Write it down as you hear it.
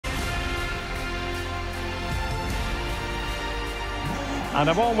And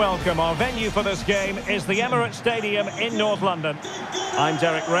a warm welcome. Our venue for this game is the Emirates Stadium in North London. I'm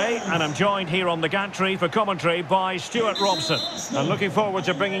Derek Ray, and I'm joined here on the gantry for commentary by Stuart Robson. And looking forward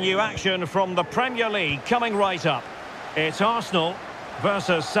to bringing you action from the Premier League coming right up. It's Arsenal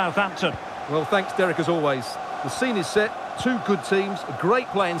versus Southampton. Well, thanks, Derek, as always. The scene is set, two good teams, a great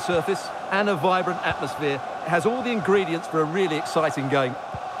playing surface, and a vibrant atmosphere. It has all the ingredients for a really exciting game.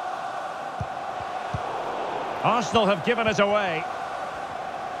 Arsenal have given it away.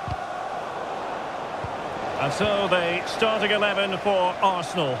 And so the starting 11 for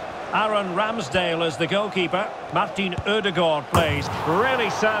Arsenal. Aaron Ramsdale is the goalkeeper. Martin Ødegaard plays.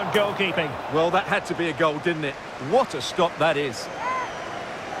 Really sound goalkeeping. Well, that had to be a goal, didn't it? What a stop that is.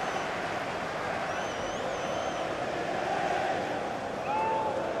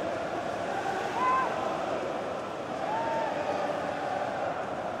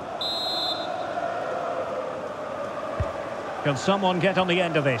 Can someone get on the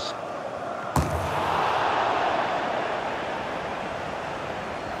end of this?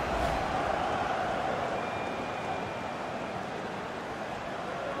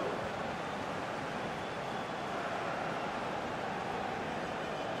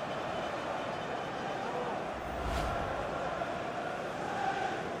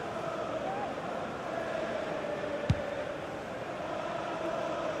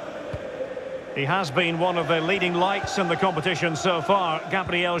 He has been one of the leading lights in the competition so far,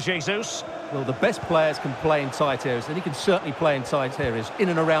 Gabriel Jesus. Well, the best players can play in tight areas, and he can certainly play in tight areas, in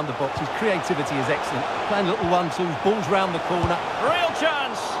and around the box. His creativity is excellent. Playing little 1-2s, balls round the corner. Real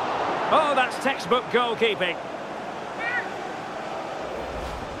chance! Oh, that's textbook goalkeeping.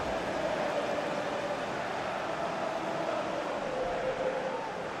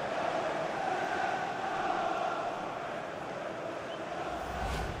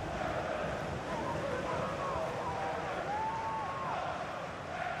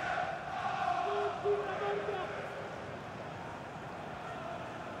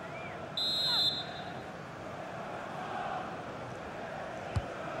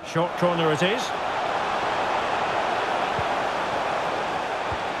 Short corner it is.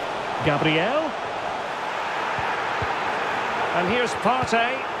 Gabriel. And here's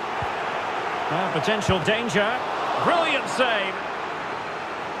Partey. Potential danger. Brilliant save.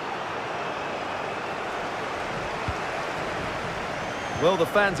 Well, the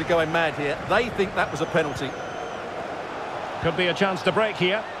fans are going mad here. They think that was a penalty. Could be a chance to break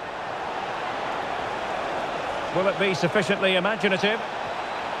here. Will it be sufficiently imaginative?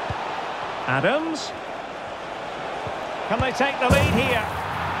 Adams. Can they take the lead here?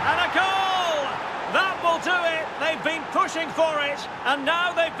 And a goal! That will do it! They've been pushing for it, and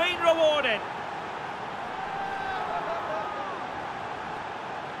now they've been rewarded.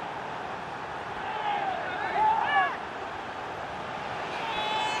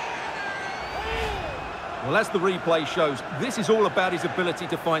 Well, as the replay shows, this is all about his ability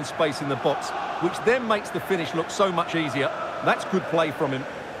to find space in the box, which then makes the finish look so much easier. That's good play from him.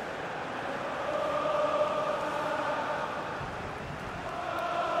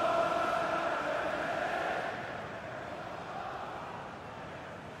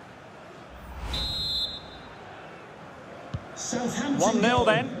 Southampton 1-0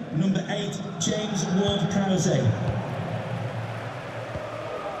 then. Number 8, James Ward-Prowse.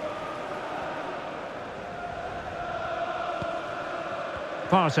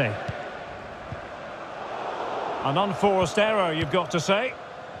 Partey. An unforced error, you've got to say.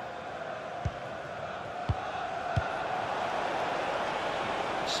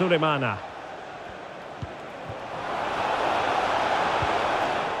 Sulemana.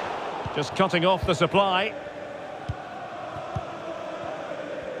 Just cutting off the supply.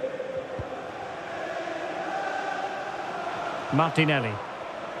 Martinelli.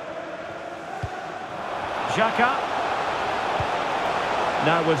 Xhaka.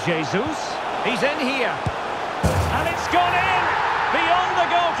 Now with Jesus. He's in here. And it's gone in! Beyond the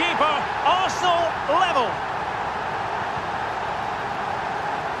goalkeeper. Arsenal level.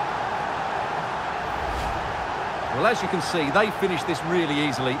 Well, as you can see, they finish this really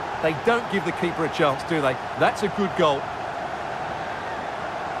easily. They don't give the keeper a chance, do they? That's a good goal.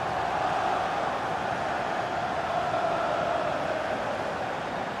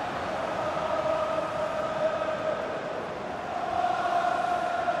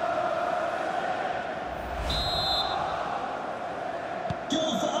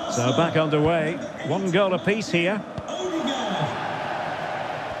 So back underway. 1 goal apiece here.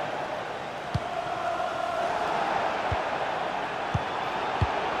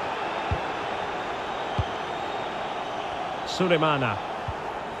 Sulemana.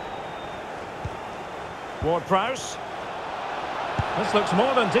 Ward-Prowse. This looks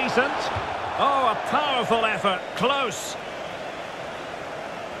more than decent. Oh, a powerful effort. Close.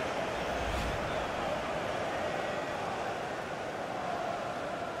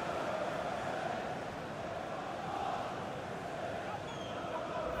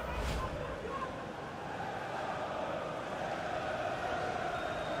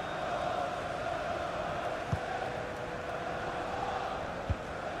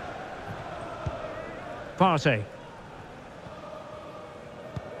 Partey.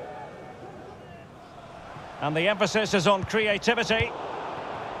 And the emphasis is on creativity.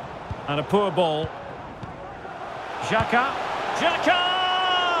 And a poor ball. Xhaka.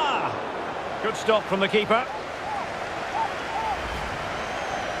 Xhaka! Good stop from the keeper.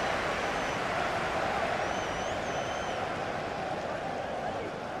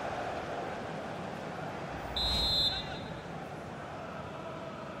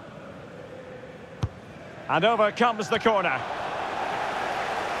 And over comes the corner.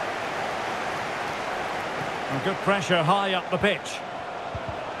 And good pressure high up the pitch.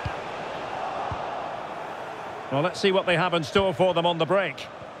 Well, let's see what they have in store for them on the break.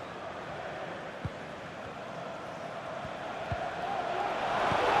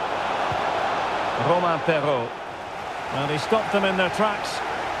 Romain Perrault. And he stopped them in their tracks.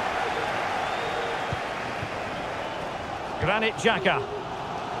 Granit Xhaka.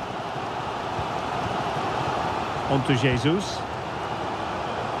 On to Jesus.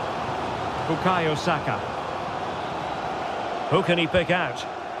 Bukayo Saka. Who can he pick out?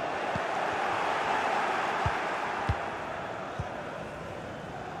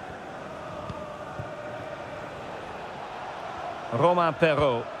 Romain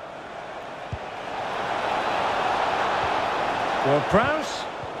Perrault. Ward-Prowse.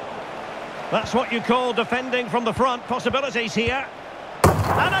 That's what you call defending from the front. Possibilities here.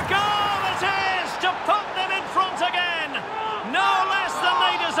 And a goal it is to put them in front again. No less than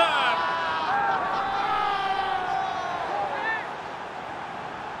they deserve.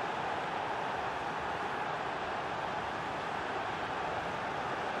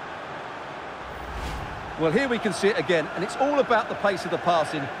 Well, here we can see it again, and it's all about the pace of the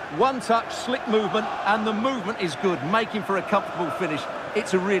passing. One touch, slick movement, and the movement is good, making for a comfortable finish.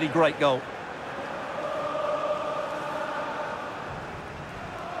 It's a really great goal.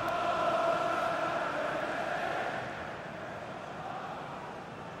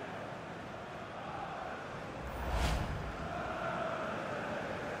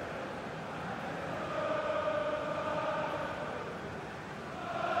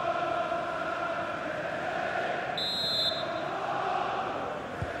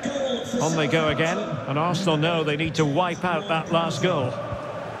 On they go again, and Arsenal know they need to wipe out that last goal.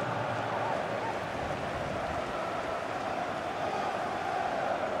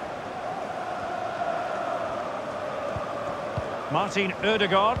 Martin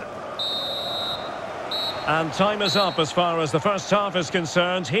Ødegaard. And time is up as far as the first half is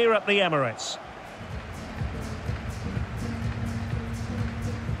concerned here at the Emirates.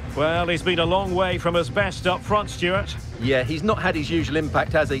 Well, he's been a long way from his best up front, Stuart. Yeah, he's not had his usual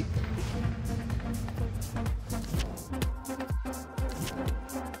impact, has he?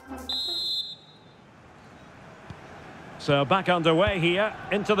 So back underway here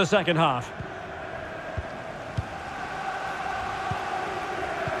into the second half.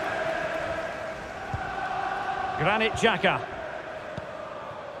 Granit Xhaka.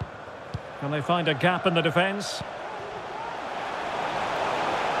 Can they find a gap in the defence?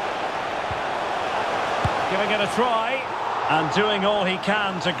 Giving it a try and doing all he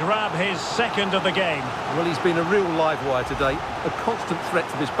can to grab his second of the game. Well, he's been a real live wire today, a constant threat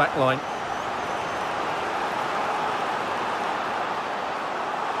to this back line.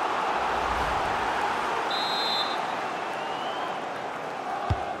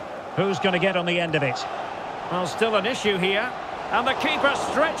 Who's going to get on the end of it? Well, still an issue here. And the keeper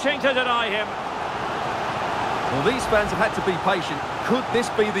stretching to deny him. Well, these fans have had to be patient. Could this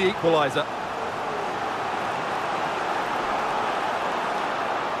be the equaliser?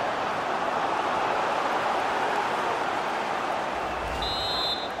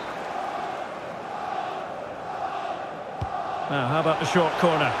 Now, how about the short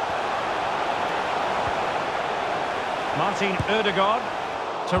corner? Martin Ødegaard.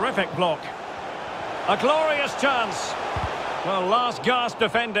 Terrific block. A glorious chance. Well, last gasp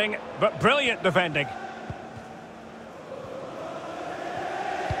defending, but brilliant defending.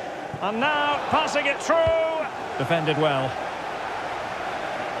 And now, passing it through. Defended well.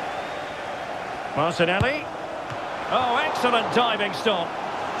 Martinelli. Oh, excellent diving stop.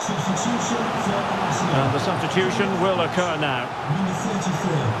 Substitution for Arsenal. And the substitution will occur now. Number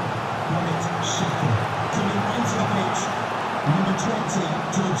 34, Granit Xhaka. Coming onto the pitch, number 20.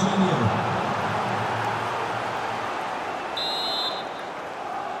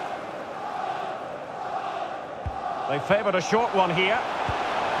 They favoured a short one here.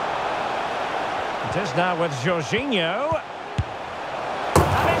 It is now with Jorginho.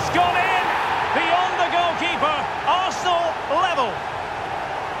 And it's gone in! Beyond the goalkeeper. Arsenal level.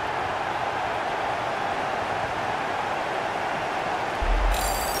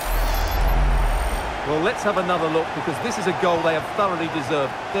 Well, let's have another look, because this is a goal they have thoroughly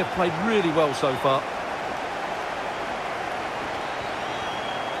deserved. They've played really well so far.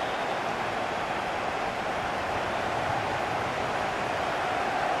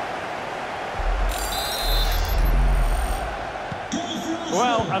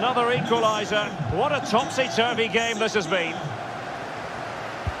 Well, another equaliser. What a topsy-turvy game this has been.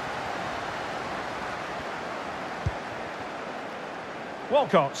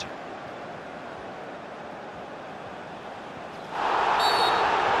 Walcott.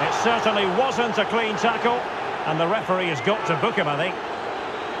 It certainly wasn't a clean tackle, and the referee has got to book him, I think.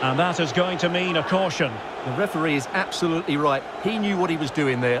 And that is going to mean a caution. The referee is absolutely right. He knew what he was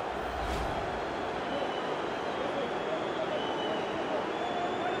doing there.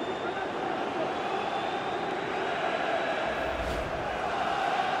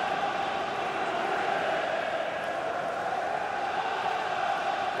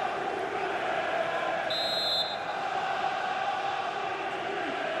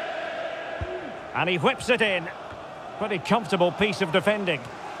 And he whips it in. Pretty comfortable piece of defending.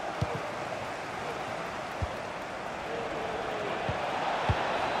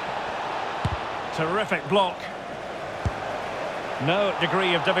 Terrific block. No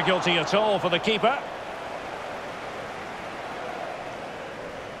degree of difficulty at all for the keeper.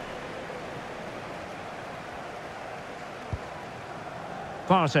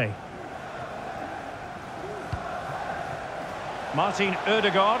 Partey. Martin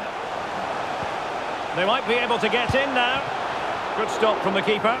Ødegaard. They might be able to get in now. Good stop from the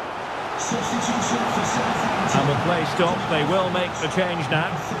keeper. Substitution for Southampton. And with play stopped, they will make the change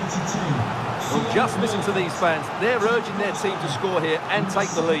now. 32. Well, just listen to these fans. They're urging their team to score here and take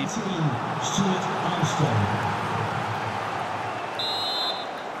the lead. Stuart Armstrong.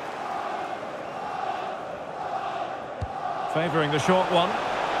 Favouring the short one.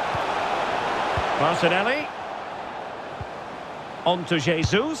 Martinelli. On to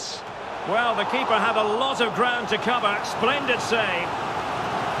Jesus. Well, the keeper had a lot of ground to cover. Splendid save.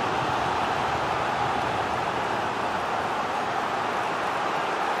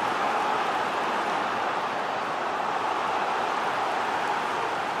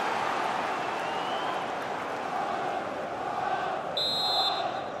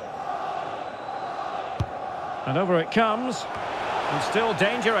 And over it comes. And still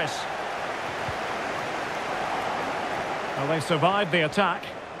dangerous. Well, they survived the attack.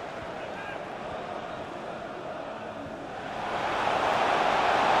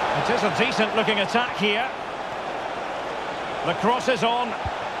 It is a decent-looking attack here. The cross is on.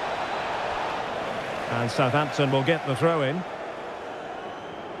 And Southampton will get the throw-in.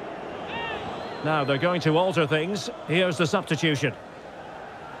 Now they're going to alter things. Here's the substitution.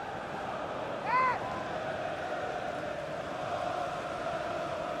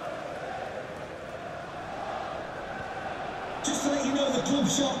 Just to let you know, the club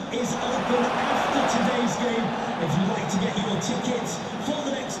shop is open after today's game. If you'd like to get your tickets for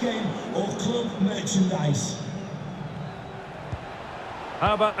the next game or club merchandise.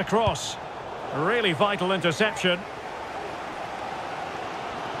 How about the cross? A really vital interception.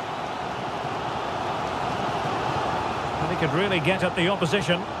 And he could really get at the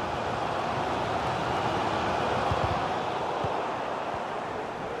opposition.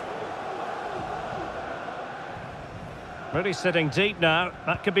 Really sitting deep now.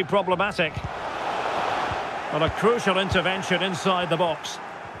 That could be problematic. Well, a crucial intervention inside the box.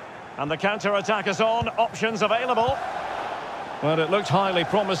 And the counter-attack is on. Options available. Well, it looked highly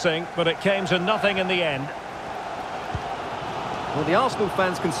promising, but it came to nothing in the end. Well, the Arsenal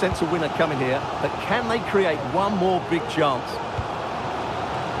fans can sense a winner coming here, but can they create one more big chance?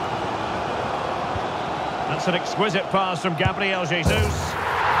 That's an exquisite pass from Gabriel Jesus.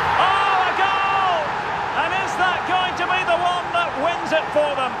 Oh, a goal! And is that going to be the one that wins it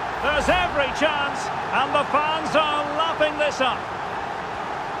for them? There's every chance, and the fans are lapping this up.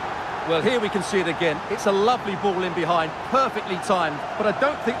 Well, here we can see it again. It's a lovely ball in behind, perfectly timed, but I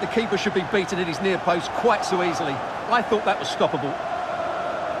don't think the keeper should be beaten at his near post quite so easily. I thought that was stoppable.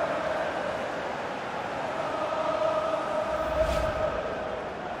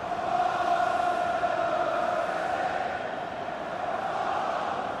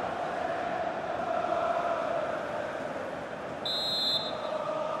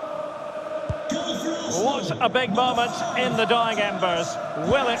 What a big moment in the dying embers.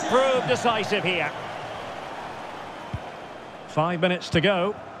 Will it prove decisive here? 5 minutes to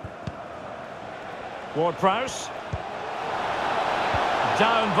go. Ward-Prowse.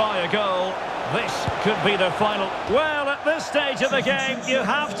 Down by a goal. This could be the final. Well, at this stage of the game, you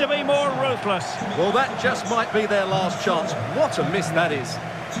have to be more ruthless. Well, that just might be their last chance. What a miss that is.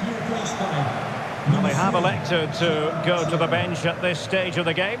 Well, they have elected to go to the bench at this stage of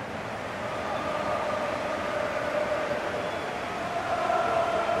the game.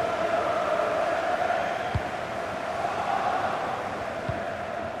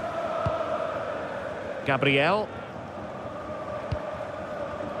 Gabriel.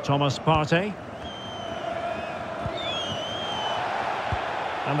 Thomas Partey.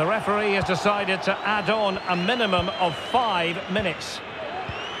 And the referee has decided to add on a minimum of 5 minutes.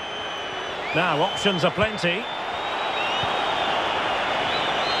 Now, options are plenty.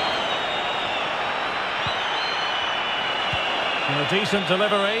 And a decent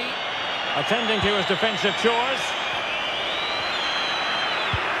delivery. Attending to his defensive chores.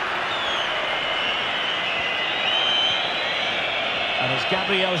 And it's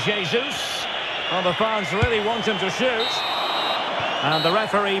Gabriel Jesus. Well, the fans really want him to shoot. And the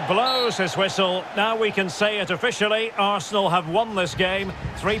referee blows his whistle. Now we can say it officially. Arsenal have won this game.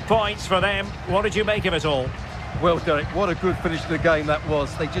 3 points for them. What did you make of it all? Well, Derek, what a good finish to the game that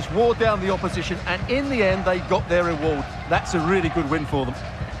was. They just wore down the opposition, and in the end, they got their reward. That's a really good win for them.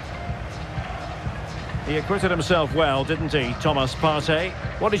 He acquitted himself well, didn't he, Thomas Partey?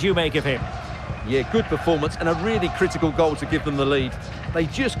 What did you make of him? Yeah, good performance and a really critical goal to give them the lead. They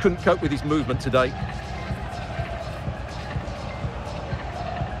just couldn't cope with his movement today.